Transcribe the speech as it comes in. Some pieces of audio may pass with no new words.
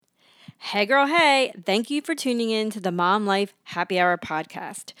Hey girl, hey, thank you for tuning in to the Mom Life Happy Hour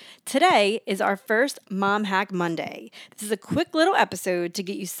podcast. Today is our first Mom Hack Monday. This is a quick little episode to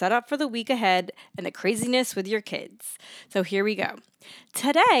get you set up for the week ahead and the craziness with your kids. So here we go.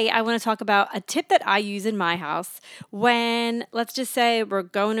 Today, I want to talk about a tip that I use in my house when, let's just say, we're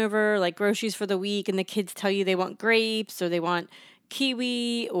going over like groceries for the week and the kids tell you they want grapes or they want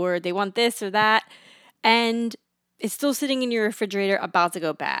kiwi or they want this or that. And it's still sitting in your refrigerator about to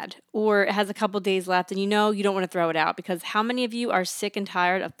go bad, or it has a couple days left and you know you don't want to throw it out because how many of you are sick and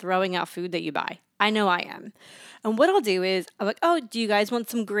tired of throwing out food that you buy? I know I am. And what I'll do is I'm like, oh, do you guys want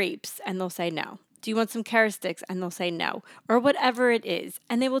some grapes? And they'll say no. Do you want some carrot sticks? And they'll say no. Or whatever it is.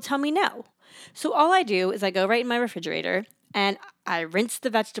 And they will tell me no. So all I do is I go right in my refrigerator and I rinse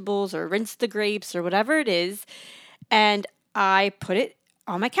the vegetables or rinse the grapes or whatever it is. And I put it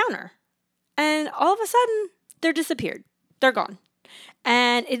on my counter. And all of a sudden, they're disappeared. They're gone.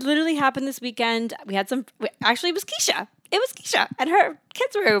 And it literally happened this weekend. Actually, it was Keisha. It was Keisha and her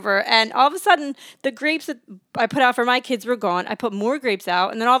kids were over. And all of a sudden, the grapes that I put out for my kids were gone. I put more grapes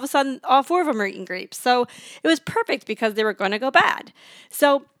out. And then all of a sudden, all four of them are eating grapes. So it was perfect because they were going to go bad.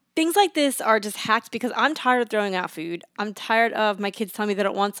 So things like this are just hacks because I'm tired of throwing out food. I'm tired of my kids telling me they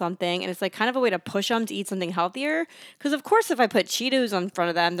don't want something. And it's like kind of a way to push them to eat something healthier. Because of course, if I put Cheetos in front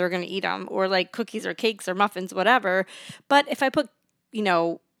of them, they're going to eat them. Or like cookies or cakes or muffins, whatever. But if I put,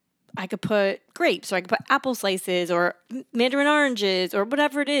 I could put grapes or I could put apple slices or mandarin oranges or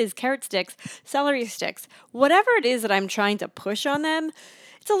whatever it is, carrot sticks, celery sticks, whatever it is that I'm trying to push on them.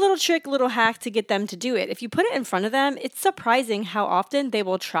 It's a little trick, little hack to get them to do it. If you put it in front of them, it's surprising how often they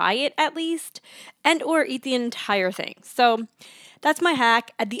will try it at least and or eat the entire thing. So that's my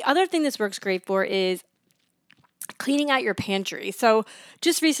hack. And the other thing this works great for is cleaning out your pantry. So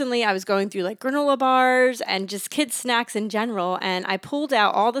just recently I was going through like granola bars and just kids snacks in general. And I pulled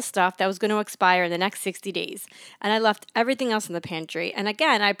out all the stuff that was going to expire in the next 60 days. And I left everything else in the pantry. And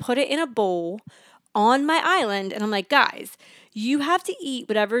again, I put it in a bowl on my island. And I'm like, guys, you have to eat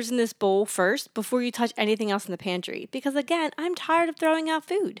whatever's in this bowl first before you touch anything else in the pantry. Because again, I'm tired of throwing out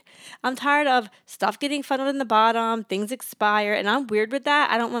food. I'm tired of stuff getting funneled in the bottom, things expire, and I'm weird with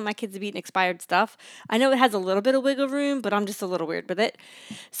that. I don't want my kids to be eating expired stuff. I know it has a little bit of wiggle room, but I'm just a little weird with it.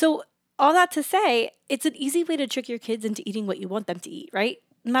 So all that to say, it's an easy way to trick your kids into eating what you want them to eat, right?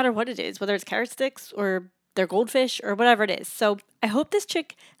 No matter what it is, whether it's carrot sticks or their goldfish or whatever it is. So I hope this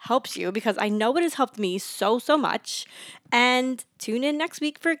trick helps you because I know it has helped me so much. And tune in next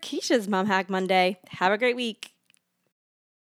week for Keisha's Mom Hack Monday. Have a great week.